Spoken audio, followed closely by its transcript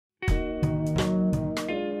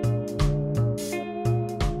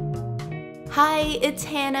Hi, it's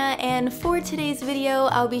Hannah, and for today's video,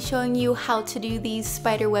 I'll be showing you how to do these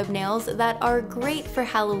spiderweb nails that are great for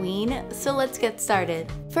Halloween, so let's get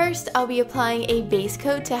started. First, I'll be applying a base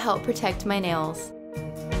coat to help protect my nails.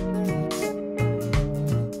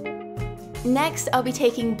 Next, I'll be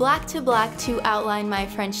taking black to black to outline my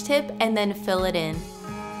French tip and then fill it in.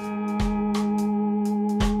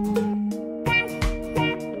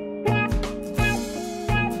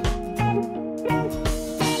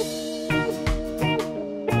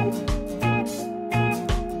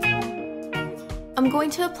 I'm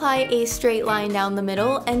going to apply a straight line down the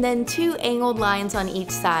middle and then 2 angled lines on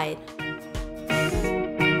each side.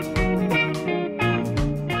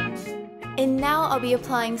 And now I'll be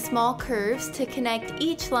applying small curves to connect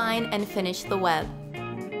each line and finish the web.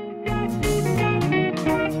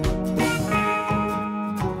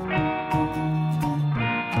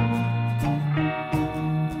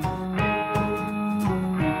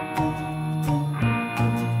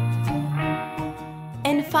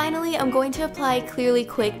 And finally, I'm going to apply Clearly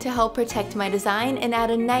Quick to help protect my design and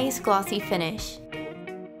add a nice glossy finish.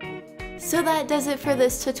 So that does it for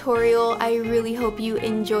this tutorial. I really hope you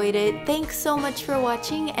enjoyed it. Thanks so much for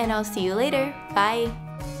watching, and I'll see you later. Bye!